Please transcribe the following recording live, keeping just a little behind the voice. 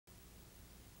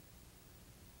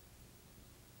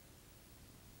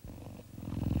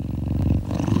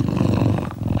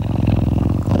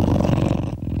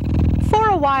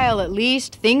while, at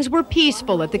least, things were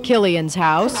peaceful at the Killians'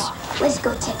 house. Let's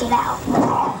go check it out.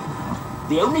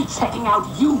 The only checking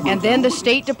out you. And then the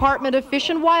State Department of Fish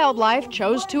and Wildlife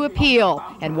chose to appeal.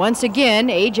 And once again,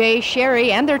 AJ,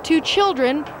 Sherry, and their 2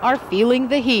 children are feeling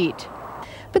the heat.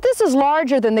 But this is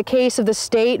larger than the case of the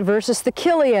state versus the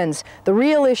Killians. The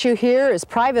real issue here is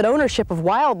private ownership of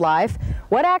wildlife,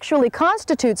 what actually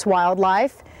constitutes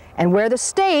wildlife, and where the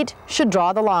state should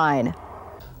draw the line.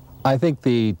 I think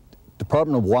the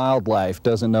Department of Wildlife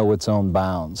doesn't know its own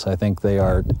bounds. I think they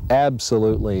are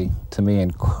absolutely, to me,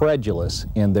 incredulous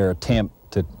in their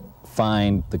attempt to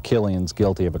find the Killians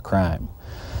guilty of a crime.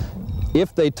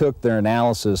 If they took their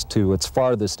analysis to its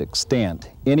farthest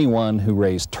extent, anyone who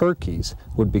raised turkeys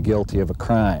would be guilty of a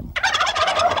crime.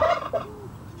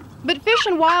 But Fish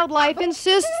and Wildlife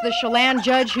insists the Chelan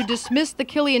judge who dismissed the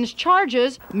Killians'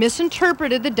 charges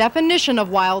misinterpreted the definition of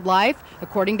wildlife.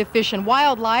 According to Fish and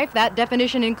Wildlife, that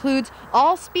definition includes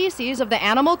all species of the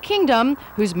animal kingdom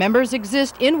whose members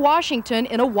exist in Washington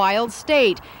in a wild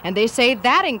state. And they say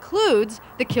that includes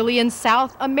the Killian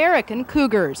South American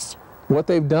cougars. What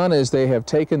they've done is they have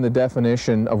taken the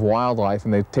definition of wildlife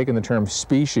and they've taken the term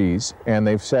species, and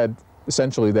they've said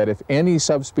essentially that if any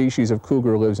subspecies of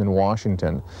cougar lives in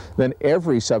Washington, then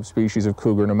every subspecies of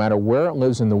cougar, no matter where it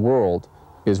lives in the world,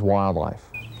 is wildlife.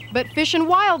 But Fish and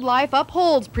Wildlife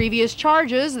upholds previous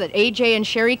charges that AJ and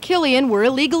Sherry Killian were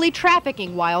illegally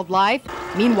trafficking wildlife.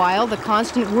 Meanwhile, the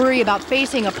constant worry about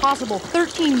facing a possible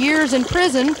 13 years in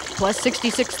prison plus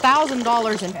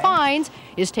 $66,000 in fines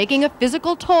is taking a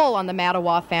physical toll on the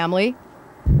Mattawa family.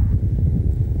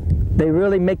 They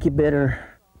really make you bitter.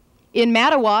 In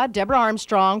Mattawa, Deborah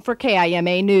Armstrong for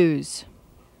KIMA News.